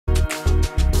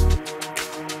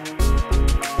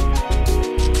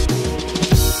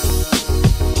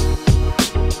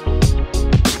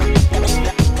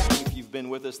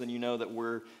with us, then you know that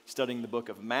we're studying the book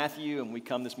of Matthew, and we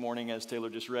come this morning, as Taylor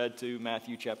just read, to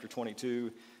Matthew chapter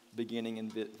 22, beginning in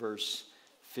verse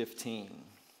 15.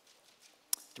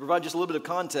 To provide just a little bit of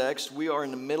context, we are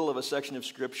in the middle of a section of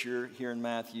Scripture here in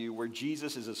Matthew where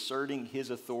Jesus is asserting his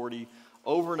authority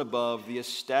over and above the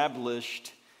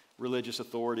established religious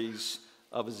authorities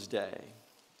of his day.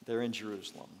 They're in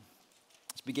Jerusalem.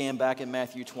 This began back in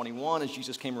Matthew 21 as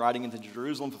Jesus came riding into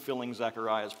Jerusalem, fulfilling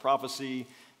Zechariah's prophecy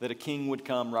that a king would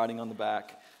come riding on the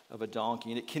back of a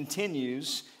donkey. And it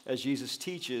continues as Jesus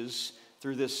teaches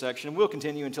through this section. And will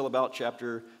continue until about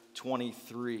chapter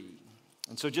 23.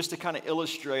 And so just to kind of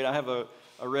illustrate, I have a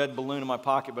red balloon in my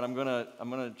pocket, but I'm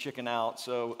gonna chicken out.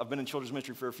 So I've been in children's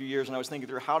ministry for a few years, and I was thinking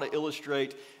through how to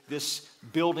illustrate this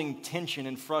building tension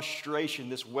and frustration,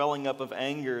 this welling up of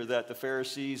anger that the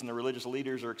Pharisees and the religious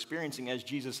leaders are experiencing as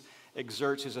Jesus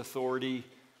exerts his authority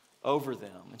over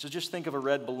them. And so just think of a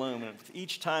red balloon, and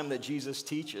each time that Jesus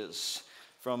teaches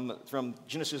from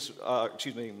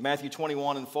Matthew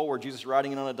 21 and forward, Jesus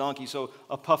riding in on a donkey, so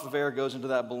a puff of air goes into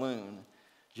that balloon.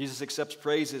 Jesus accepts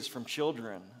praises from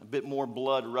children, a bit more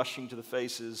blood rushing to the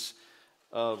faces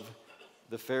of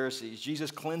the Pharisees.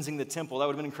 Jesus cleansing the temple, that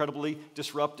would have been incredibly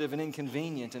disruptive and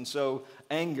inconvenient. And so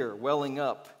anger welling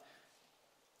up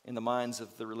in the minds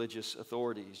of the religious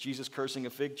authorities. Jesus cursing a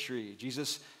fig tree.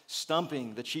 Jesus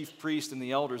stumping the chief priest and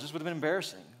the elders. This would have been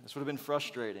embarrassing. This would have been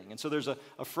frustrating. And so there's a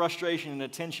frustration and a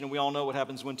tension. And we all know what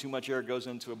happens when too much air goes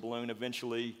into a balloon.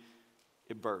 Eventually,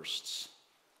 it bursts,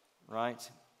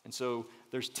 right? And so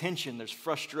there's tension, there's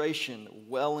frustration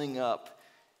welling up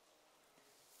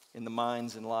in the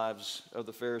minds and lives of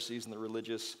the Pharisees and the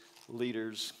religious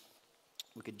leaders.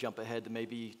 We could jump ahead to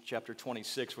maybe chapter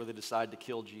 26 where they decide to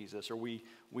kill Jesus, or we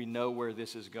know where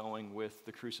this is going with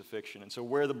the crucifixion. And so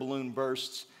where the balloon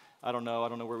bursts, I don't know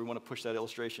where we want to push that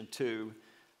illustration to,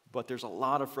 but there's a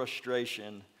lot of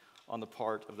frustration on the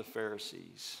part of the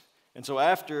Pharisees. And so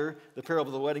after the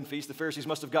parable of the wedding feast, the Pharisees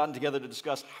must have gotten together to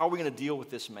discuss how are we going to deal with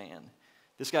this man.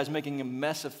 This guy's making a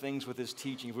mess of things with his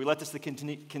teaching. If we let this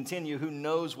continue, who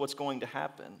knows what's going to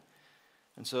happen?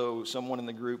 And so someone in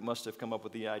the group must have come up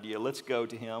with the idea, let's go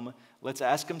to him, let's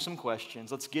ask him some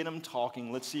questions, let's get him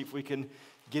talking, let's see if we can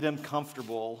get him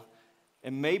comfortable,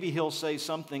 and maybe he'll say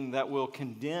something that will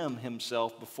condemn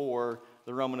himself before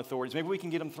the Roman authorities. Maybe we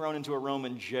can get him thrown into a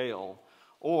Roman jail.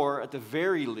 Or at the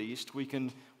very least, we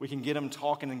can get him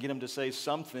talking and get him to say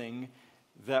something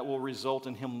that will result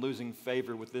in him losing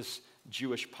favor with this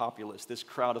Jewish populace, this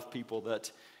crowd of people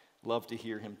that love to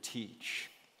hear him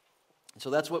teach. So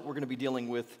that's what we're going to be dealing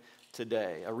with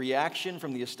today. A reaction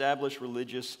from the established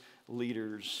religious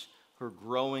leaders who are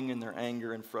growing in their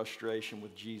anger and frustration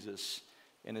with Jesus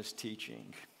and his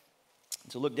teaching.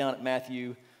 So look down at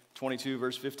Matthew 22,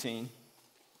 verse 15.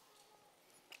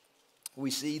 We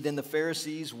see, then the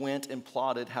Pharisees went and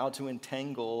plotted how to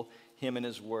entangle him in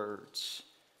his words.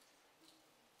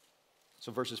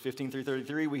 So verses 15 through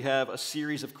 33, we have a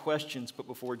series of questions put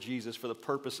before Jesus for the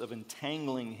purpose of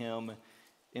entangling him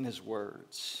in his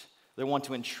words. They want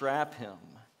to entrap him.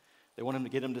 They want him to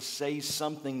get him to say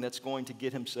something that's going to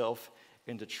get himself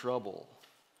into trouble.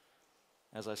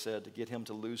 As I said, to get him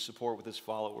to lose support with his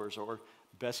followers, or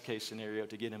best case scenario,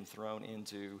 to get him thrown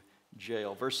into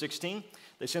jail. Verse 16,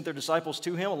 they sent their disciples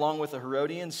to him along with the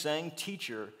Herodians, saying,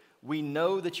 "Teacher, we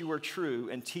know that you are true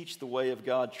and teach the way of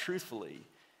God truthfully,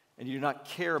 and you do not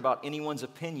care about anyone's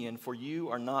opinion, for you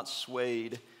are not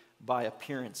swayed by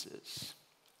appearances."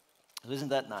 Isn't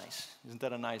that nice? Isn't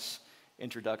that a nice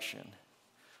introduction?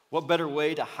 What better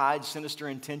way to hide sinister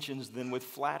intentions than with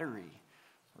flattery,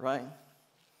 right?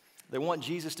 They want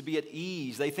Jesus to be at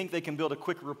ease. They think they can build a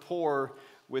quick rapport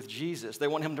with Jesus. They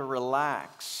want him to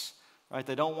relax, right?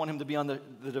 They don't want him to be on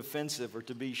the defensive or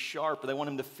to be sharp, but they want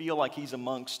him to feel like he's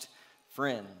amongst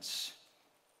friends,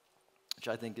 which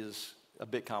I think is a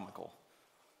bit comical.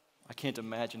 I can't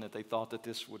imagine that they thought that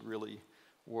this would really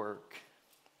work.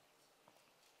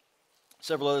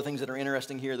 Several other things that are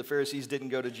interesting here. The Pharisees didn't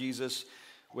go to Jesus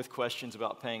with questions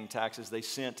about paying taxes. They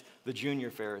sent the junior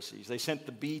Pharisees. They sent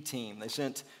the B team. They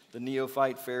sent the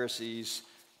neophyte Pharisees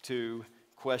to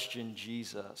question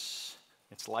Jesus.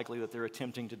 It's likely that they're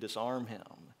attempting to disarm him.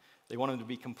 They want him to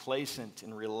be complacent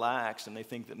and relaxed, and they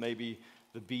think that maybe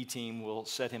the B team will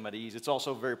set him at ease. It's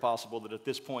also very possible that at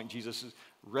this point Jesus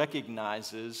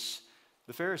recognizes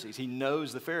the Pharisees. He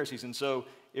knows the Pharisees, and so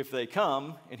if they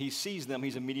come and he sees them,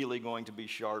 he's immediately going to be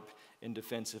sharp and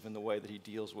defensive in the way that he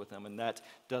deals with them, and that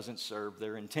doesn't serve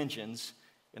their intentions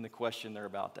in the question they're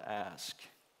about to ask.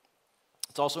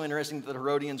 It's also interesting that the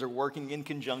Herodians are working in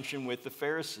conjunction with the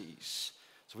Pharisees.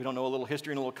 So we don't know a little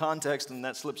history and a little context, and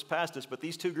that slips past us, but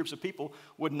these two groups of people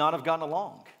would not have gotten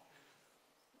along.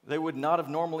 They would not have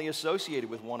normally associated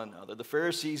with one another. The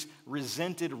Pharisees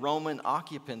resented Roman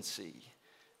occupancy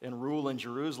and rule in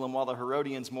Jerusalem, while the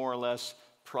Herodians more or less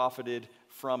profited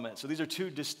from it. So these are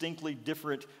two distinctly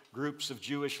different groups of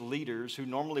Jewish leaders who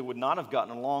normally would not have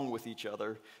gotten along with each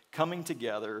other, coming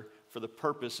together for the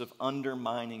purpose of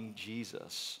undermining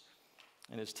Jesus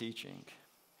and his teaching.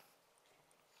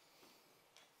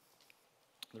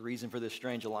 The reason for this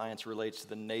strange alliance relates to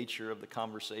the nature of the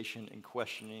conversation and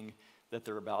questioning that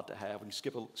they're about to have. We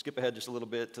can skip ahead just a little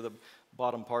bit to the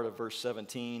bottom part of verse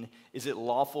 17. Is it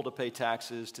lawful to pay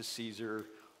taxes to Caesar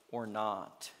or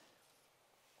not?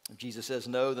 If Jesus says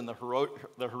no, then the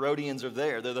Herodians are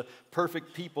there. They're the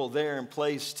perfect people there and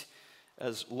placed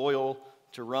as loyal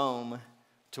to Rome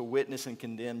to witness and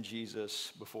condemn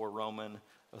Jesus before Roman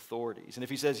authorities. And if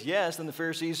he says yes, then the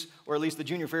Pharisees, or at least the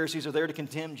junior Pharisees, are there to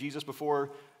condemn Jesus before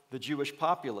the Jewish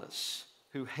populace,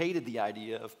 who hated the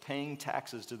idea of paying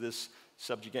taxes to this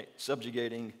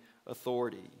subjugating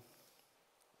authority.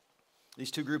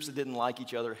 These two groups that didn't like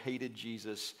each other hated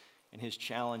Jesus and his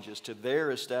challenges to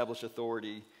their established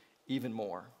authority even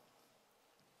more.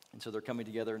 And so they're coming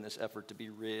together in this effort to be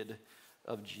rid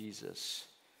of Jesus.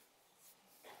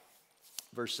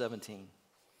 Verse 17.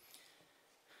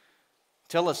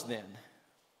 Tell us then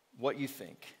what you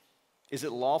think. Is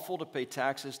it lawful to pay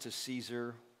taxes to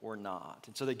Caesar or not?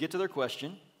 And so they get to their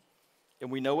question,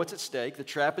 and we know what's at stake. The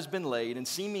trap has been laid, and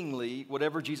seemingly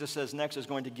whatever Jesus says next is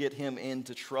going to get him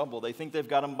into trouble. They think they've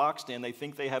got him boxed in. They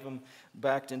think they have him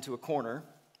backed into a corner.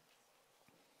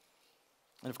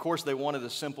 And of course, they wanted a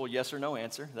simple yes or no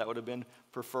answer. That would have been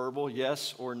preferable,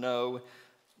 yes or no.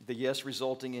 The yes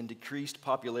resulting in decreased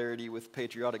popularity with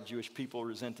patriotic Jewish people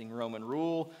resenting Roman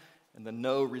rule, and the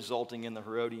no resulting in the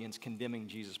Herodians condemning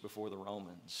Jesus before the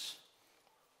Romans.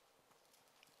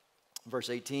 Verse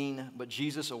 18, but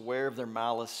Jesus, aware of their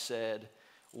malice, said,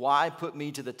 why put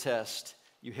me to the test,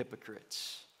 you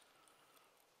hypocrites?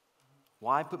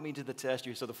 Why put me to the test?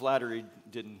 So the flattery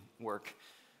didn't work.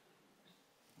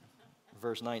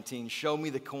 Verse 19, show me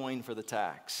the coin for the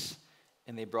tax.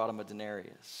 And they brought him a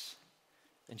denarius.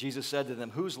 And Jesus said to them,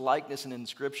 whose likeness and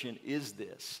inscription is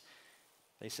this?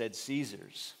 They said,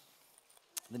 Caesar's.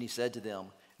 Then he said to them,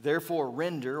 therefore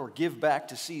render or give back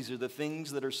to Caesar the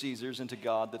things that are Caesar's, and to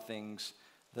God the things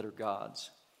that are God's.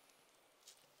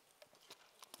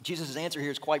 Jesus' answer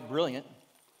here is quite brilliant,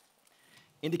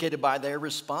 indicated by their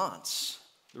response.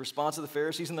 The response of the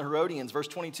Pharisees and the Herodians. Verse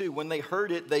 22, when they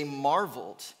heard it, they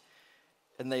marveled,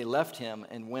 and they left him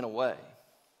and went away.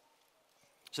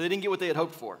 So they didn't get what they had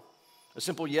hoped for. A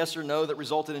simple yes or no that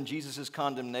resulted in Jesus'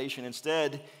 condemnation.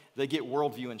 Instead, they get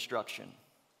worldview instruction.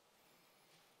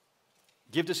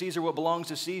 Give to Caesar what belongs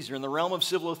to Caesar. In the realm of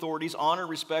civil authorities, honor,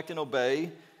 respect, and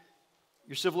obey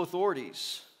your civil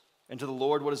authorities. And to the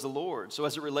Lord, what is the Lord? So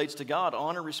as it relates to God,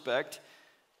 honor, respect,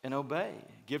 and obey.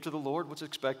 Give to the Lord what's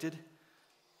expected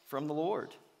from the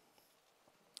Lord.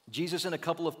 Jesus, in a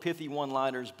couple of pithy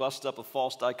one-liners, busts up a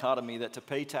false dichotomy that to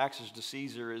pay taxes to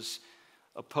Caesar is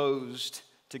opposed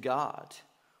to God,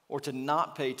 or to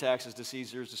not pay taxes to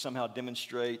Caesar is to somehow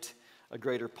demonstrate a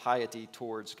greater piety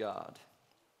towards God.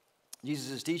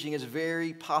 Jesus' teaching is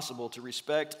very possible to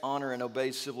respect, honor, and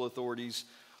obey civil authorities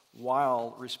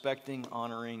while respecting,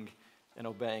 honoring, and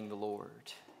obeying the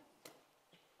Lord.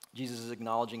 Jesus is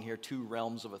acknowledging here two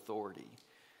realms of authority.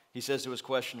 He says to his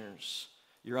questioners,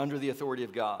 you're under the authority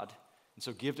of God, and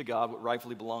so give to God what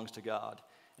rightfully belongs to God,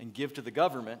 and give to the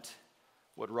government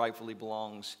what rightfully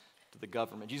belongs to the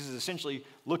government. Jesus is essentially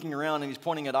looking around and he's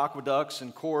pointing at aqueducts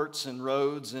and courts and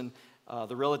roads and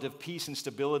the relative peace and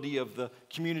stability of the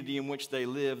community in which they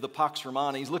live, the Pax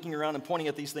Romana. He's looking around and pointing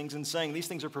at these things and saying, these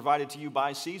things are provided to you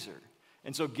by Caesar.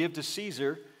 And so give to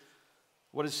Caesar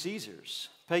what is Caesar's.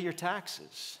 Pay your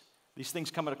taxes. These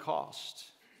things come at a cost.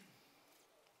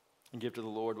 And give to the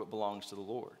Lord what belongs to the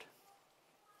Lord.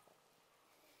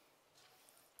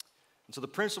 And so the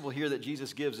principle here that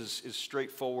Jesus gives is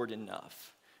straightforward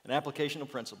enough. An applicational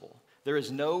principle. There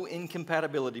is no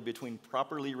incompatibility between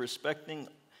properly respecting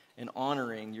and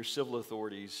honoring your civil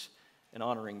authorities and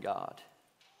honoring God.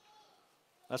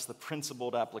 That's the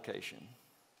principled application.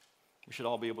 We should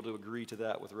all be able to agree to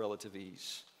that with relative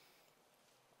ease.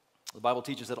 The Bible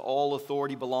teaches that all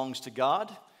authority belongs to God.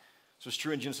 So it's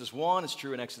true in Genesis 1, it's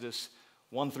true in Exodus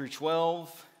 1 through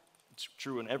 12. It's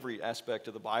true in every aspect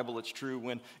of the Bible. It's true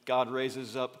when God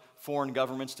raises up foreign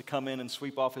governments to come in and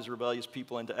sweep off his rebellious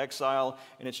people into exile.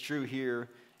 And it's true here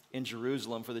in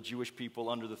Jerusalem for the Jewish people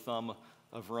under the thumb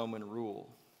of Roman rule.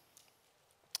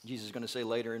 Jesus is going to say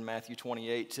later in Matthew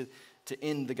 28 to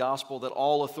end the gospel that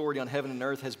all authority on heaven and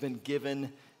earth has been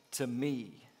given to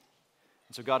me.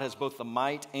 And so God has both the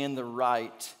might and the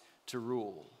right to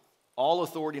rule. All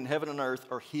authority in heaven and earth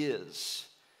are his,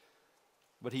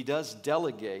 but he does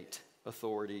delegate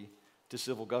authority to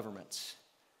civil governments,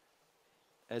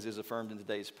 as is affirmed in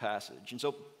today's passage. And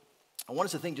so I want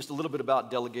us to think just a little bit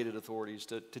about delegated authorities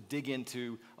to dig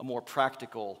into a more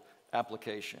practical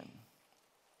application.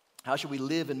 How should we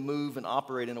live and move and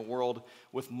operate in a world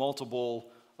with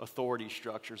multiple authority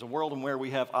structures, a world in where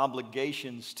we have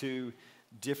obligations to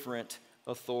different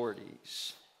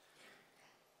authorities?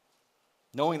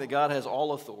 Knowing that God has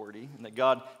all authority and that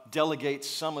God delegates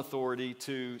some authority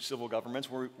to civil governments,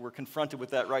 we're confronted with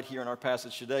that right here in our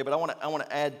passage today. But I want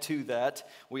to add to that,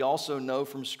 we also know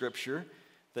from Scripture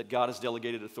that God has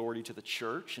delegated authority to the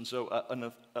church. And so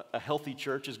a healthy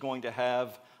church is going to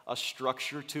have a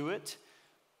structure to it.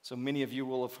 So many of you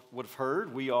would have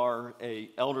heard, we are a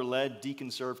elder-led,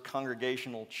 deacon-served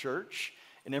congregational church.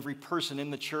 And every person in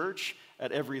the church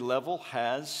at every level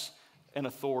has an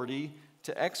authority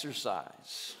to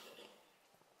exercise.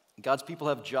 God's people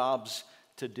have jobs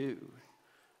to do.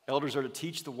 Elders are to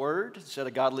teach the word, set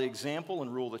a godly example,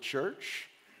 and rule the church.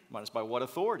 Minus by what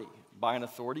authority? By an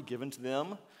authority given to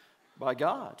them by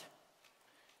God.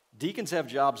 Deacons have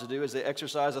jobs to do as they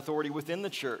exercise authority within the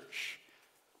church,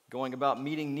 going about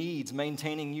meeting needs,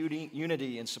 maintaining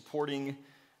unity, and supporting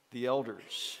the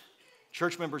elders.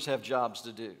 Church members have jobs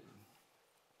to do.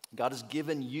 God has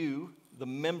given you, the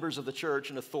members of the church,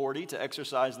 an authority to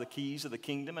exercise the keys of the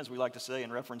kingdom, as we like to say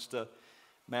in reference to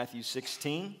Matthew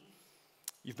 16.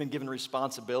 You've been given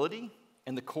responsibility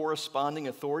and the corresponding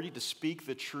authority to speak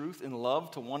the truth in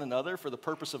love to one another for the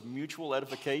purpose of mutual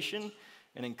edification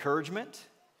and encouragement.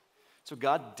 So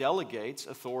God delegates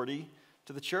authority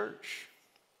to the church.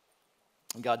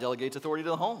 And God delegates authority to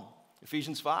the home.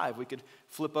 Ephesians 5, we could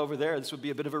flip over there. This would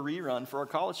be a bit of a rerun for our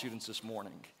college students this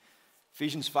morning.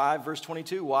 Ephesians 5, verse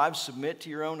 22, wives, submit to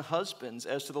your own husbands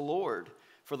as to the Lord.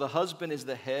 For the husband is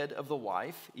the head of the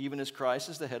wife, even as Christ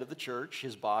is the head of the church,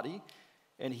 his body,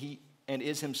 and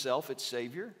is himself its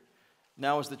Savior.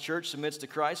 Now as the church submits to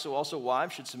Christ, so also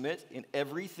wives should submit in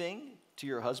everything to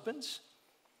your husbands.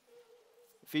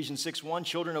 Ephesians 6:1,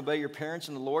 children, obey your parents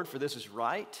in the Lord, for this is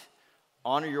right.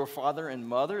 Honor your father and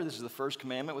mother. This is the first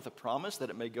commandment with a promise that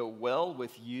it may go well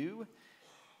with you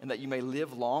and that you may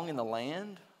live long in the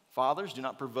land. Fathers, do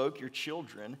not provoke your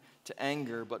children to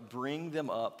anger, but bring them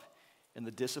up in the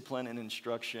discipline and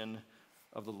instruction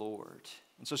of the Lord.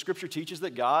 And so Scripture teaches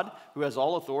that God, who has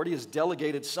all authority, has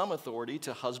delegated some authority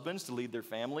to husbands to lead their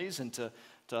families and to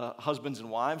husbands and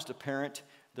wives to parent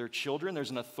their children.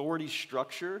 There's an authority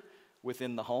structure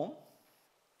within the home.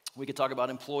 We could talk about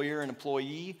employer and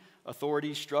employee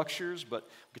authority structures, but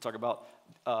we could talk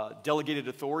about delegated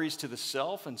authorities to the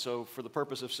self, and so for the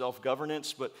purpose of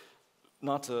self-governance, but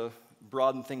not to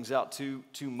broaden things out too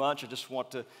much, I just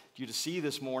want you to see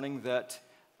this morning that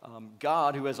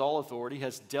God, who has all authority,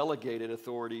 has delegated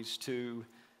authorities to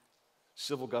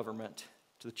civil government,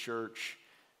 to the church,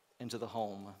 and to the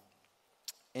home,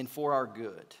 and for our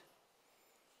good.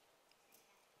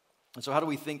 And so how do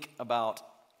we think about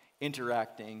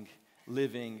interacting,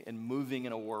 living, and moving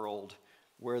in a world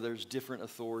where there's different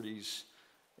authorities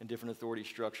and different authority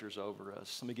structures over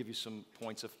us? Let me give you some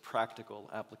points of practical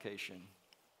application.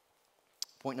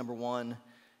 Point number 1,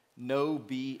 know,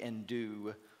 be, and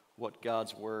do what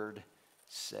God's word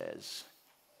says.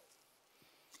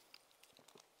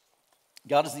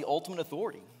 God is the ultimate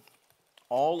authority.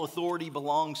 All authority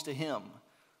belongs to him.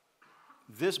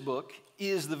 This book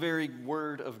is the very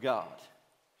word of God.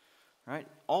 Right?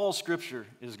 All Scripture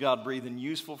is God-breathed and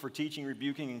useful for teaching,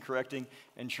 rebuking, and correcting,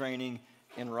 and training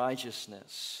in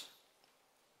righteousness.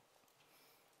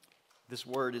 This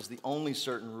word is the only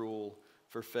certain rule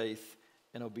for faith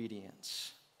and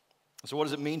obedience. So what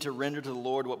does it mean to render to the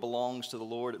Lord what belongs to the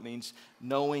Lord? It means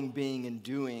knowing, being, and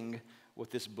doing what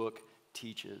this book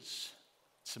teaches.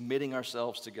 Submitting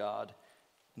ourselves to God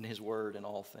and his word in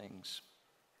all things.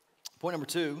 Point number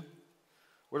 2,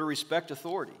 we're to respect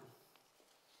authority.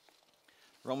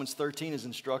 Romans 13 is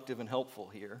instructive and helpful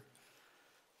here.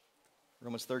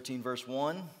 Romans 13, verse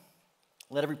 1.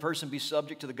 Let every person be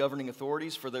subject to the governing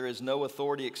authorities, for there is no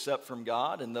authority except from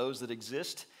God, and those that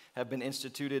exist have been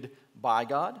instituted by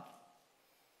God.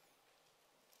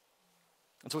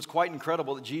 And so it's quite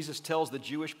incredible that Jesus tells the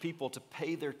Jewish people to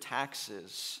pay their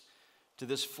taxes to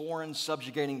this foreign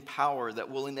subjugating power that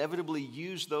will inevitably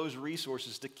use those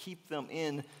resources to keep them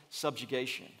in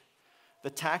subjugation.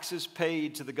 The taxes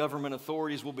paid to the government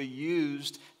authorities will be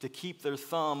used to keep their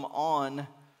thumb on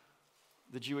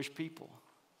the Jewish people.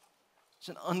 It's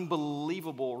an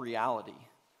unbelievable reality.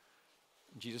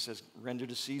 Jesus says, render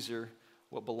to Caesar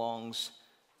what belongs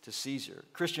to Caesar.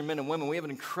 Christian men and women, we have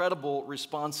an incredible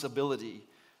responsibility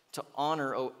to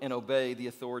honor and obey the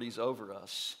authorities over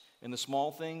us in the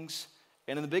small things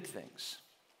and in the big things.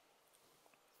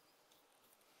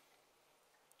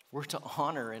 We're to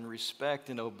honor and respect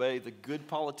and obey the good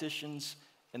politicians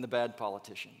and the bad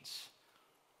politicians,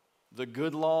 the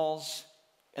good laws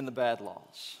and the bad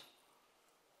laws.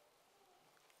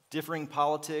 Differing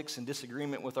politics and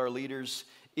disagreement with our leaders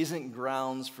isn't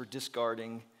grounds for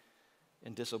discarding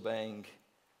and disobeying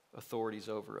authorities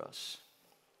over us.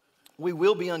 We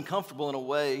will be uncomfortable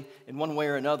in one way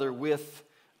or another, with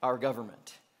our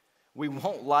government. We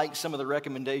won't like some of the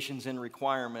recommendations and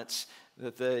requirements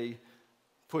that they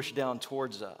push down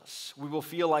towards us. We will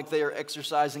feel like they are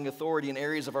exercising authority in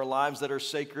areas of our lives that are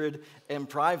sacred and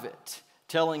private,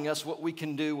 telling us what we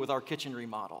can do with our kitchen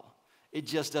remodel. It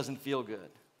just doesn't feel good.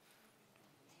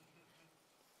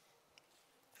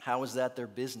 How is that their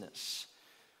business?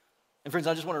 And friends,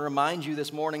 I just want to remind you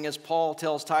this morning, as Paul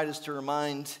tells Titus to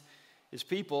remind his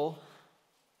people,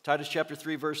 Titus chapter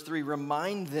 3, verse 3,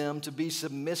 remind them to be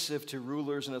submissive to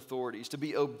rulers and authorities, to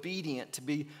be obedient, to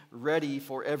be ready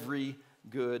for every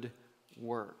good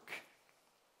work.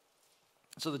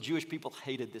 So the Jewish people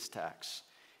hated this tax.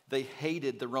 They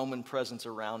hated the Roman presence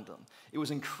around them. It was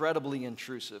incredibly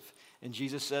intrusive. And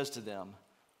Jesus says to them,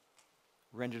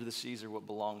 render to the Caesar what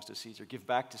belongs to Caesar. Give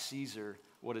back to Caesar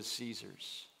what is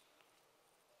Caesar's.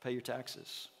 Pay your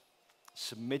taxes.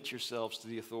 Submit yourselves to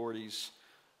the authorities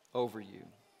over you.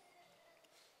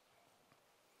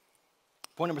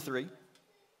 Point number 3,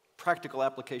 practical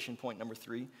application point number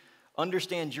 3,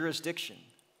 understand jurisdiction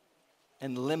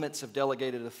and limits of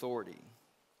delegated authority.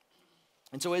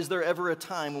 And so is there ever a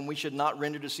time when we should not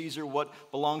render to Caesar what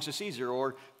belongs to Caesar,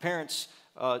 or parents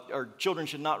or children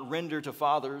should not render to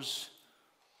fathers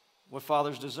what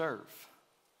fathers deserve?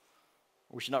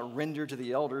 We should not render to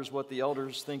the elders what the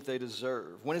elders think they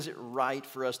deserve. When is it right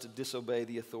for us to disobey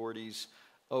the authorities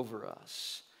over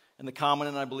us? And the common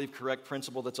and I believe correct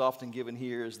principle that's often given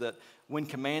here is that when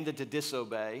commanded to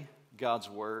disobey God's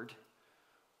word,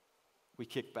 we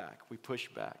kick back, we push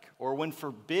back. Or when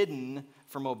forbidden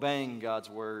from obeying God's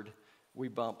word, we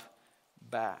bump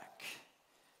back.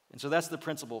 And so that's the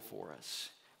principle for us.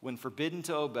 When forbidden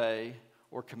to obey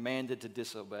or commanded to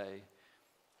disobey,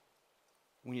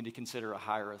 we need to consider a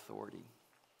higher authority.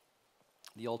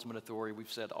 The ultimate authority,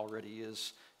 we've said already,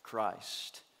 is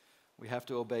Christ. We have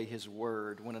to obey his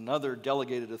word when another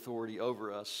delegated authority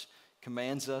over us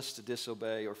commands us to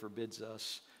disobey or forbids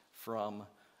us from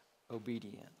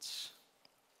obedience.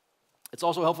 It's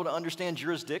also helpful to understand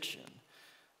jurisdiction.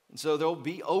 And so there will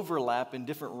be overlap in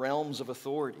different realms of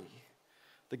authority.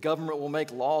 The government will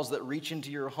make laws that reach into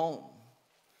your home.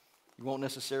 You won't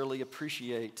necessarily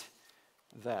appreciate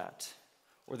that.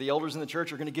 Or the elders in the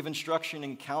church are going to give instruction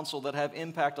and counsel that have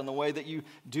impact on the way that you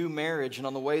do marriage and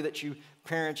on the way that you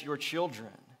parent your children.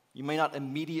 You may not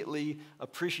immediately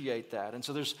appreciate that. And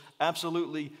so there's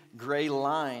absolutely gray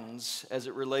lines as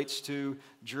it relates to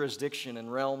jurisdiction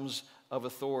and realms of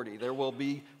authority. There will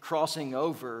be crossing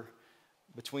over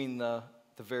between the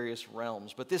various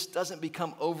realms. But this doesn't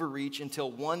become overreach until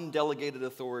one delegated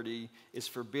authority is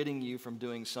forbidding you from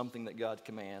doing something that God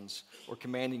commands, or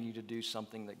commanding you to do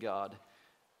something that God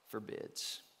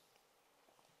forbids.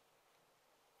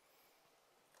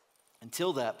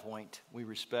 Until that point, we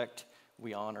respect,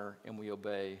 we honor, and we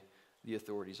obey the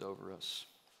authorities over us.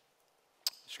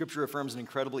 Scripture affirms an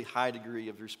incredibly high degree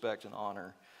of respect and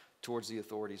honor towards the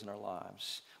authorities in our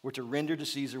lives. We're to render to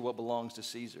Caesar what belongs to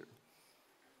Caesar.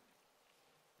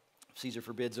 If Caesar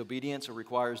forbids obedience or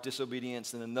requires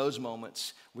disobedience, then in those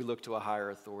moments we look to a higher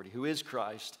authority, who is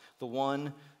Christ, the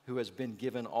one who has been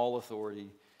given all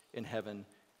authority in heaven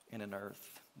and in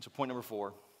earth. And so point number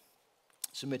 4,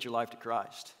 submit your life to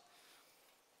Christ.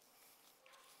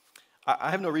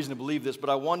 I have no reason to believe this, but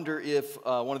I wonder if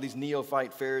one of these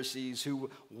neophyte Pharisees who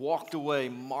walked away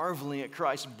marveling at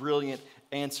Christ's brilliant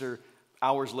answer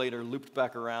hours later looped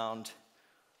back around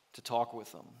to talk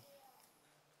with them.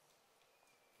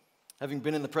 Having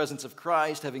been in the presence of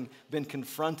Christ, having been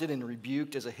confronted and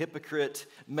rebuked as a hypocrite,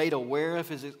 made aware of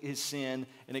his sin,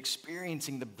 and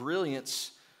experiencing the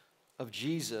brilliance of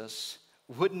Jesus,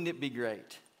 wouldn't it be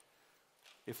great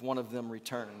if one of them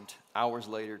returned hours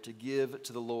later to give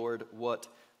to the Lord what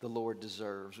the Lord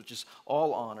deserves, which is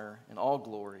all honor and all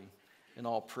glory and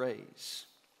all praise?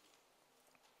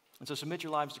 And so submit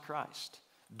your lives to Christ.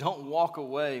 Don't walk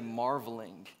away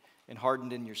marveling and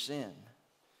hardened in your sin.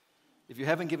 If you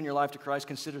haven't given your life to Christ,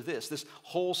 consider this. This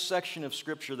whole section of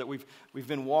Scripture that we've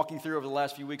been walking through over the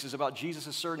last few weeks is about Jesus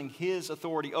asserting his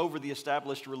authority over the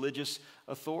established religious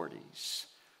authorities.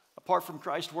 Apart from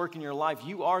Christ's work in your life,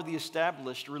 you are the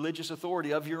established religious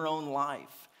authority of your own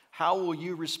life. How will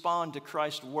you respond to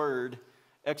Christ's word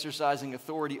exercising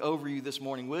authority over you this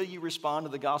morning? Will you respond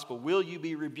to the gospel? Will you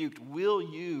be rebuked? Will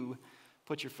you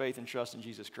put your faith and trust in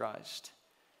Jesus Christ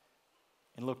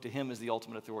and look to him as the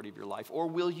ultimate authority of your life? Or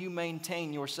will you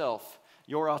maintain yourself,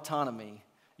 your autonomy,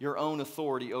 your own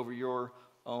authority over your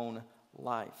own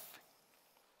life?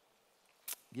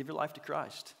 Give your life to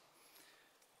Christ.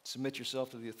 Submit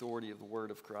yourself to the authority of the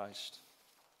word of Christ.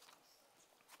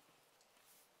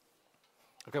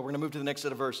 Okay, we're going to move to the next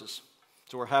set of verses.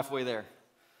 So we're halfway there.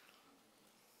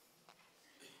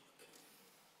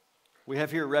 We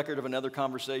have here a record of another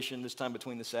conversation, this time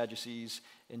between the Sadducees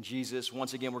and Jesus.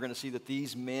 Once again, we're going to see that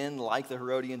these men, like the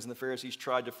Herodians and the Pharisees,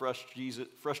 tried to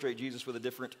frustrate Jesus with a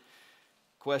different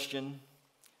question.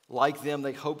 Like them,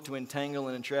 they hoped to entangle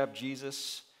and entrap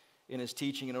Jesus in his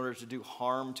teaching in order to do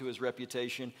harm to his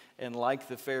reputation. And like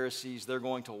the Pharisees, they're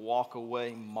going to walk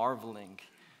away marveling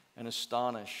and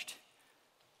astonished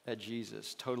at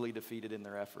Jesus, totally defeated in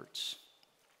their efforts.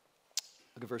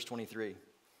 Look at verse 23.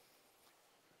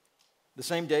 The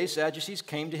same day, Sadducees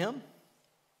came to him,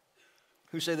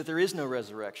 who say that there is no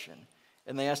resurrection.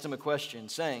 And they asked him a question,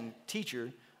 saying,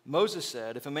 Teacher, Moses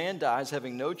said, if a man dies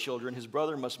having no children, his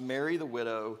brother must marry the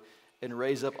widow and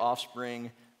raise up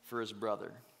offspring for his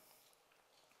brother.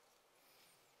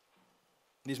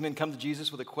 These men come to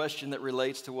Jesus with a question that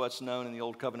relates to what's known in the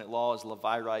Old Covenant law as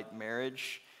Levirate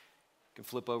marriage. You can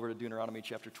flip over to Deuteronomy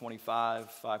chapter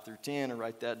 25, 5 through 10, or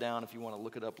write that down if you want to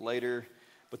look it up later.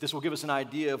 But this will give us an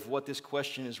idea of what this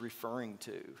question is referring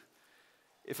to.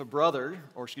 If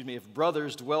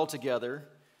brothers dwell together,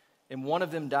 and one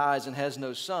of them dies and has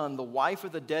no son, the wife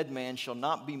of the dead man shall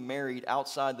not be married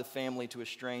outside the family to a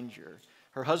stranger.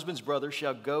 Her husband's brother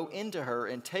shall go into her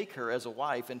and take her as a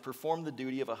wife and perform the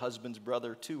duty of a husband's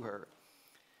brother to her.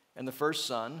 And the first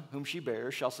son, whom she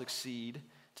bears, shall succeed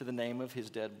to the name of his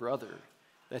dead brother,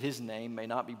 that his name may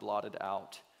not be blotted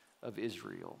out of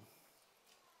Israel.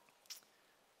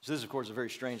 So this, of course, is a very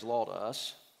strange law to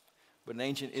us. But in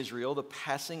ancient Israel, the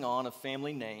passing on of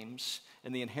family names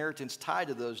and the inheritance tied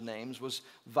to those names was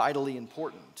vitally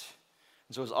important.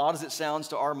 And so as odd as it sounds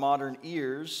to our modern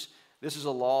ears, this is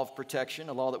a law of protection,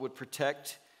 a law that would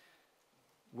protect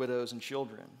widows and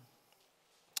children.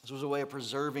 This was a way of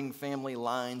preserving family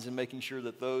lines and making sure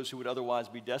that those who would otherwise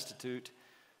be destitute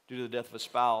due to the death of a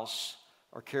spouse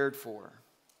are cared for.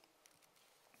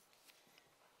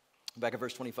 Back at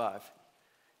verse 25.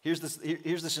 Here's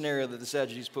the scenario that the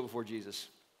Sadducees put before Jesus.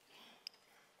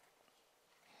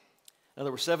 Now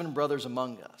there were 7 brothers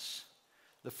among us.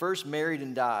 The first married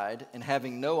and died, and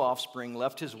having no offspring,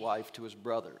 left his wife to his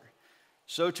brother.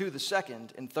 So too the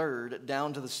second and third,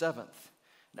 down to the 7th.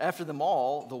 And after them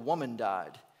all, the woman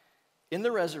died. In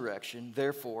the resurrection,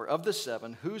 therefore, of the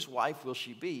 7, whose wife will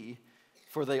she be?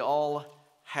 For they all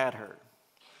had her.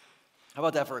 How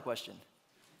about that for a question?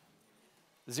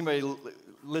 Does anybody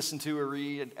listen to or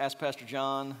read, ask Pastor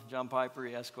John Piper,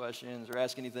 he asks questions, or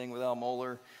ask anything with Al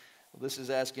Mohler? Well, this is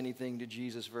Ask Anything to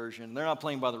Jesus version. They're not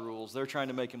playing by the rules. They're trying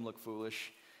to make him look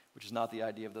foolish, which is not the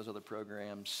idea of those other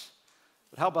programs.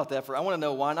 But how about that I want to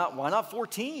know, why not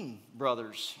 14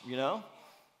 brothers, you know?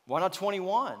 Why not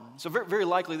 21? So very, very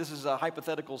likely this is a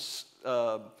hypothetical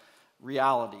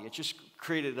reality. It's just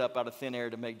created up out of thin air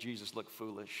to make Jesus look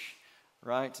foolish,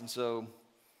 right? And so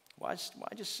why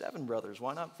just 7 brothers?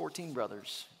 Why not 14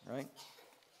 brothers, right?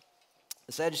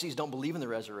 The Sadducees don't believe in the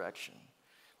resurrection.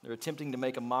 They're attempting to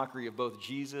make a mockery of both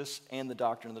Jesus and the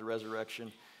doctrine of the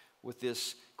resurrection with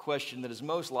this question that is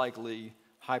most likely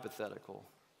hypothetical,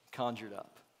 conjured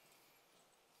up.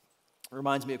 It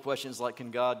reminds me of questions like, can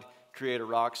God create a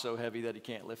rock so heavy that he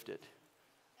can't lift it?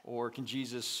 Or can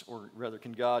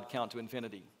God count to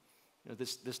infinity? You know,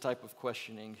 this type of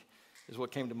questioning is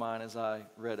what came to mind as I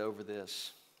read over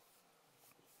this.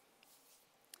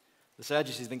 The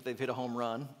Sadducees think they've hit a home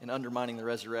run in undermining the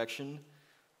resurrection.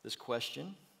 This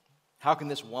question, how can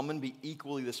this woman be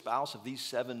equally the spouse of these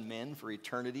 7 men for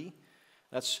eternity?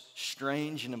 That's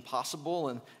strange and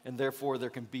impossible, and therefore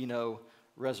there can be no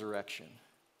resurrection.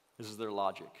 This is their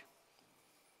logic.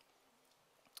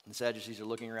 The Sadducees are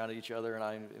looking around at each other, and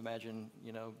I imagine,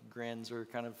 grins are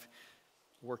kind of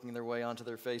working their way onto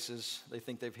their faces. They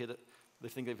think they've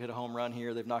hit a home run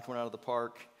here. They've knocked one out of the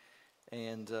park.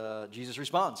 And Jesus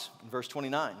responds in verse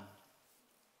 29.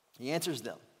 He answers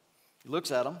them. He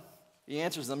looks at them. He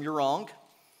answers them, you're wrong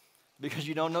because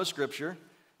you don't know Scripture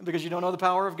and because you don't know the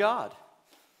power of God.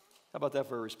 How about that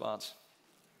for a response?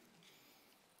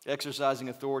 Exercising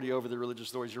authority over the religious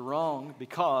authorities. You're wrong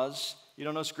because you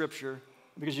don't know Scripture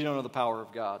and because you don't know the power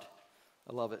of God.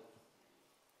 I love it.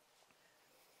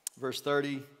 Verse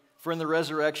 30, for in the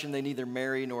resurrection they neither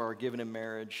marry nor are given in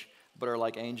marriage, but are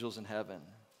like angels in heaven.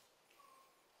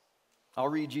 I'll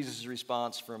read Jesus'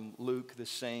 response from Luke, the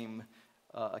same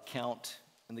account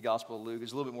in the Gospel of Luke.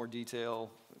 There's a little bit more detail,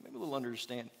 maybe a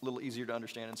little easier to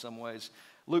understand in some ways.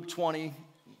 Luke 20,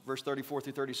 verse 34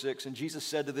 through 36, and Jesus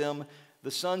said to them,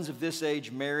 the sons of this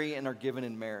age marry and are given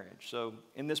in marriage. So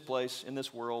in this place, in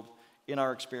this world, in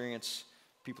our experience,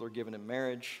 people are given in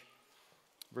marriage.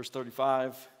 Verse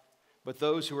 35, but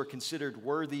those who are considered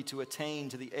worthy to attain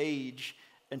to the age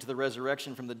and to the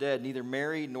resurrection from the dead neither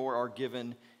marry nor are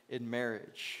given in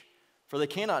marriage. For they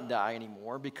cannot die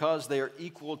anymore because they are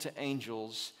equal to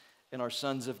angels and are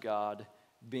sons of God,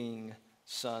 being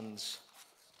sons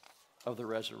of the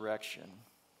resurrection.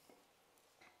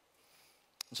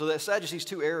 So the Sadducees'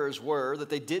 two errors were that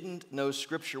they didn't know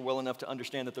Scripture well enough to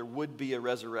understand that there would be a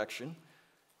resurrection,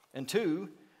 and two,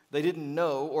 they didn't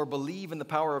know or believe in the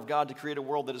power of God to create a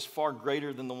world that is far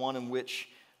greater than the one in which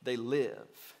they live.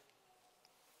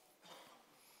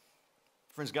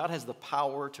 Friends, God has the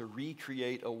power to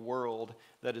recreate a world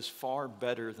that is far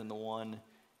better than the one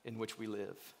in which we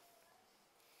live.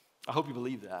 I hope you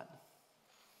believe that.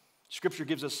 Scripture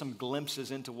gives us some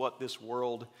glimpses into what this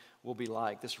world will be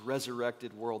like, this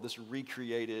resurrected world, this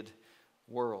recreated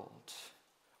world.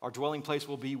 Our dwelling place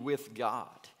will be with God.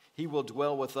 He will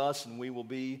dwell with us and we will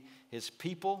be His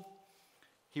people.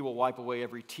 He will wipe away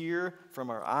every tear from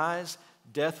our eyes.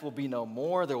 Death will be no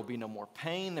more. There will be no more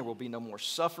pain. There will be no more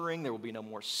suffering. There will be no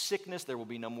more sickness. There will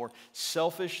be no more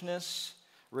selfishness.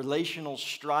 Relational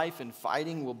strife and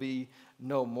fighting will be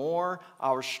no more.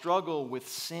 Our struggle with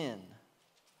sin,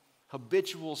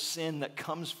 habitual sin that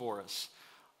comes for us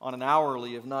on an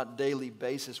hourly, if not daily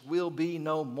basis, will be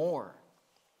no more.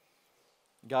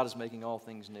 God is making all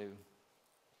things new.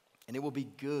 And it will be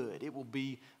good. It will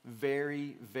be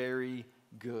very, very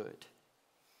good.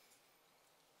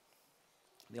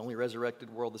 The only resurrected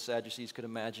world the Sadducees could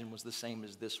imagine was the same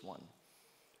as this one.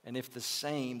 And if the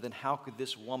same, then how could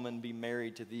this woman be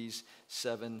married to these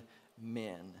 7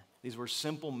 men? These were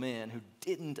simple men who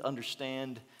didn't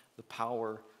understand the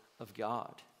power of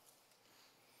God.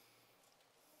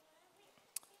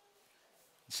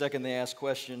 Second, they asked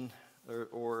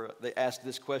they asked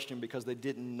this question because they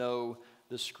didn't know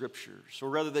the Scriptures, or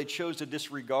rather they chose to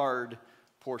disregard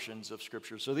portions of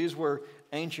Scripture. So these were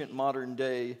ancient modern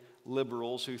day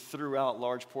liberals who threw out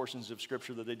large portions of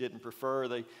Scripture that they didn't prefer.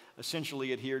 They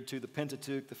essentially adhered to the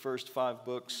Pentateuch, the first 5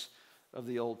 books of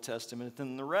the Old Testament.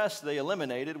 And the rest they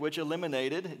eliminated,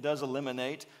 it does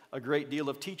eliminate a great deal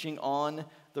of teaching on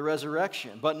the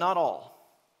resurrection, but not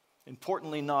all.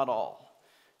 Importantly, not all.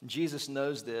 And Jesus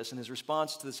knows this, and his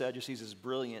response to the Sadducees is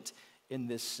brilliant in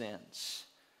this sense.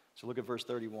 So look at verse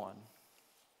 31.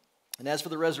 And as for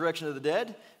the resurrection of the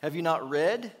dead, have you not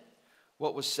read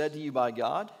what was said to you by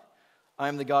God? I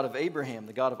am the God of Abraham,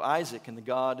 the God of Isaac, and the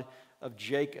God of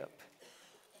Jacob.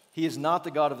 He is not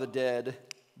the God of the dead,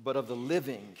 but of the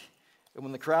living. And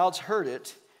when the crowds heard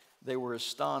it, they were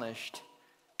astonished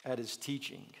at his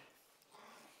teaching.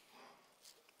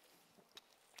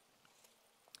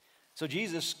 So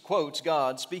Jesus quotes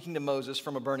God speaking to Moses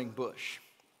from a burning bush.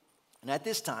 And at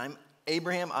this time,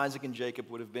 Abraham, Isaac, and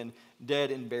Jacob would have been dead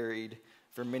and buried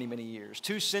for many, many years.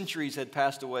 2 centuries had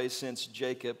passed away since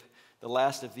Jacob, the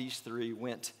last of these 3,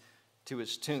 went to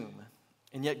his tomb.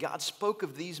 And yet God spoke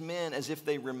of these men as if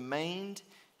they remained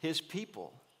his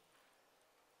people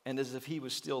and as if he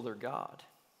was still their God.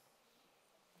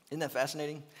 Isn't that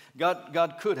fascinating?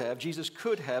 Jesus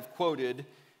could have quoted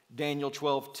Daniel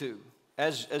 12:2,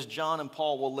 as John and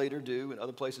Paul will later do in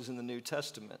other places in the New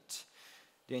Testament.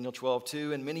 Daniel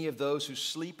 12:2, and many of those who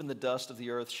sleep in the dust of the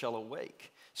earth shall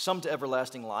awake, some to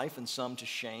everlasting life and some to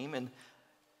shame and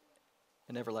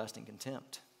everlasting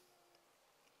contempt.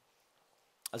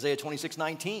 Isaiah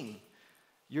 26:19,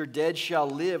 your dead shall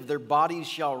live, their bodies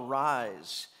shall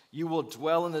rise. You will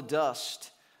dwell in the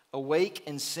dust. Awake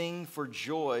and sing for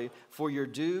joy, for your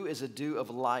dew is a dew of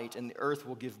light, and the earth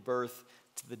will give birth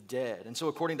to the dead. And so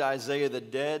according to Isaiah, the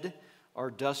dead are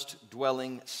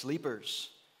dust-dwelling sleepers,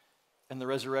 and the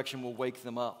resurrection will wake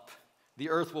them up. The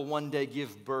earth will one day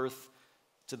give birth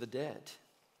to the dead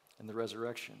and the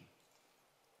resurrection.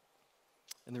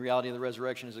 And the reality of the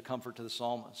resurrection is a comfort to the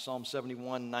psalmist. Psalm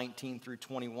 71:19 through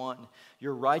 21.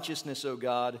 Your righteousness, O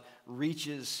God,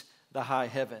 reaches the high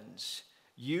heavens.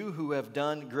 You who have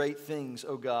done great things,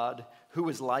 O God, who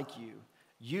is like you?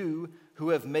 You who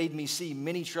have made me see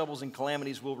many troubles and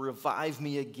calamities will revive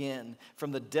me again.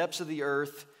 From the depths of the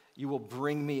earth, you will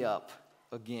bring me up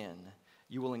again.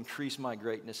 You will increase my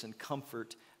greatness and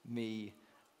comfort me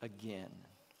again.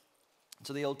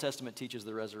 So the Old Testament teaches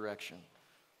the resurrection.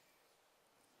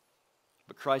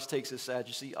 But Christ takes his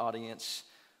Sadducee audience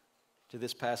to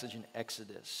this passage in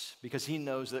Exodus because he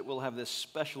knows that we'll have this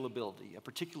special ability, a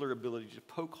particular ability to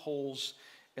poke holes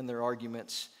in their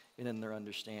arguments and in their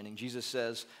understanding. Jesus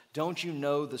says, "Don't you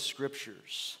know the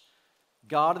Scriptures?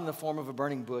 God in the form of a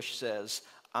burning bush says,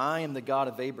 I am the God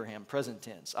of Abraham, present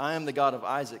tense. I am the God of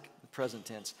Isaac, present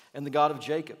tense. And the God of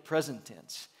Jacob, present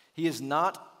tense. He is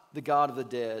not the God of the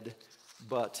dead,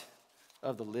 but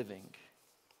of the living."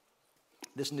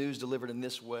 This news delivered in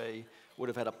this way would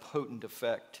have had a potent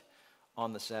effect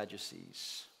on the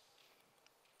Sadducees.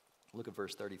 Look at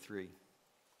verse 33.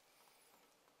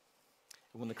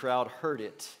 When the crowd heard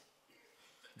it,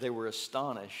 they were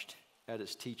astonished at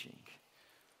his teaching.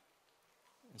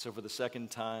 And so for the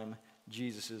second time,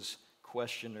 Jesus'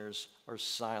 questioners are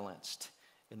silenced,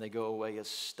 and they go away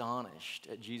astonished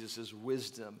at Jesus'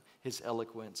 wisdom, his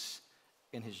eloquence,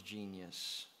 and his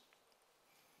genius.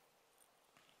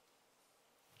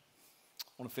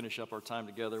 I want to finish up our time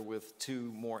together with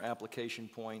two more application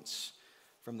points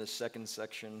from this second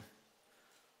section,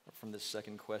 or from this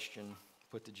second question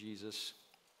put to Jesus.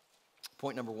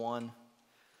 Point number one,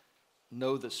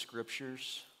 know the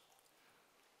Scriptures.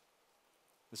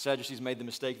 The Sadducees made the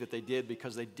mistake that they did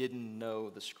because they didn't know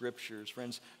the Scriptures.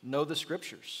 Friends, know the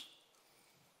Scriptures.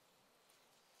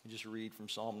 Let me just read from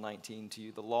Psalm 19 to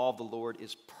you. The law of the Lord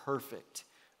is perfect,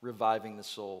 reviving the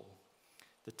soul.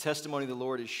 The testimony of the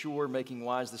Lord is sure, making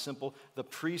wise the simple. The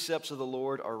precepts of the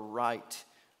Lord are right,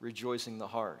 rejoicing the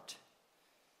heart.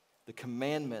 The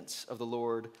commandments of the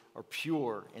Lord are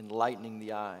pure, enlightening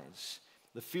the eyes.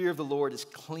 The fear of the Lord is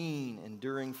clean,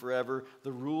 enduring forever.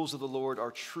 The rules of the Lord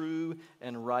are true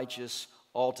and righteous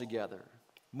altogether.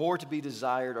 More to be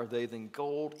desired are they than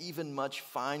gold, even much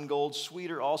fine gold,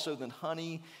 sweeter also than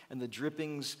honey and the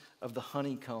drippings of the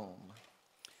honeycomb.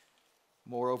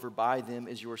 Moreover, by them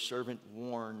is your servant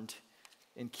warned.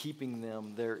 In keeping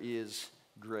them there is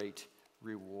great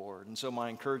reward. And so my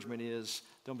encouragement is,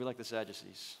 don't be like the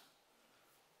Sadducees.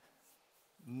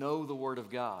 Know the Word of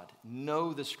God.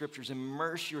 Know the Scriptures.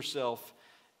 Immerse yourself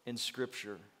in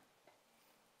Scripture.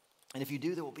 And if you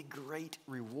do, there will be great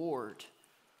reward,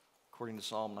 according to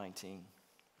Psalm 19.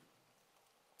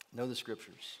 Know the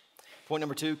Scriptures. Point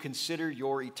number two, consider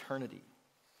your eternity.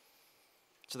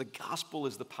 So the gospel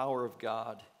is the power of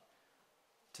God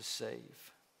to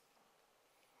save.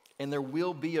 And there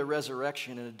will be a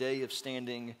resurrection and a day of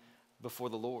standing before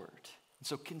the Lord. And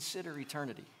so consider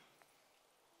eternity.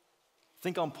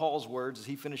 Think on Paul's words as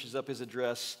he finishes up his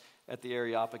address at the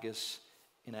Areopagus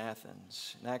in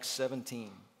Athens. In Acts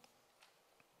 17,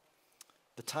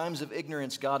 the times of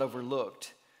ignorance God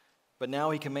overlooked, but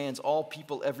now he commands all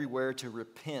people everywhere to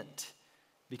repent,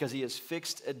 because he has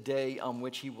fixed a day on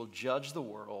which he will judge the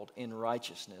world in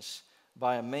righteousness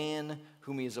by a man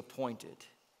whom he has appointed.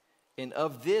 And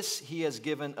of this he has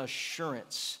given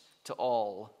assurance to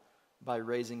all by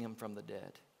raising him from the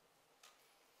dead.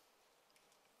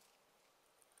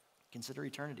 Consider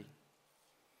eternity.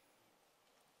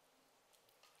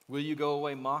 Will you go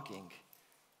away mocking,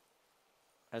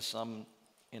 as some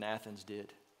in Athens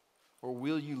did? Or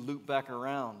will you loop back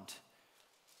around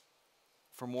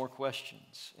for more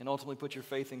questions and ultimately put your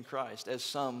faith in Christ, as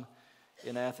some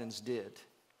in Athens did?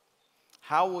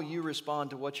 How will you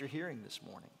respond to what you're hearing this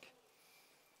morning?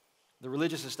 The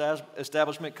religious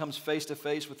establishment comes face to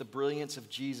face with the brilliance of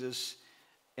Jesus,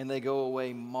 and they go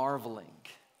away marveling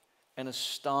and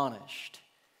astonished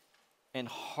and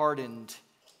hardened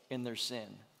in their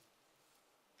sin.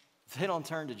 They don't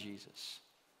turn to Jesus.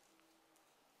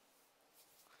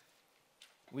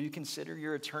 Will you consider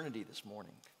your eternity this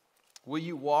morning? Will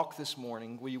you walk this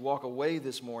morning? Will you walk away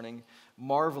this morning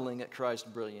marveling at Christ's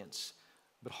brilliance,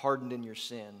 but hardened in your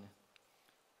sin?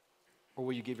 Or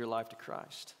will you give your life to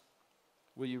Christ?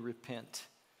 Will you repent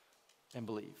and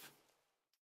believe?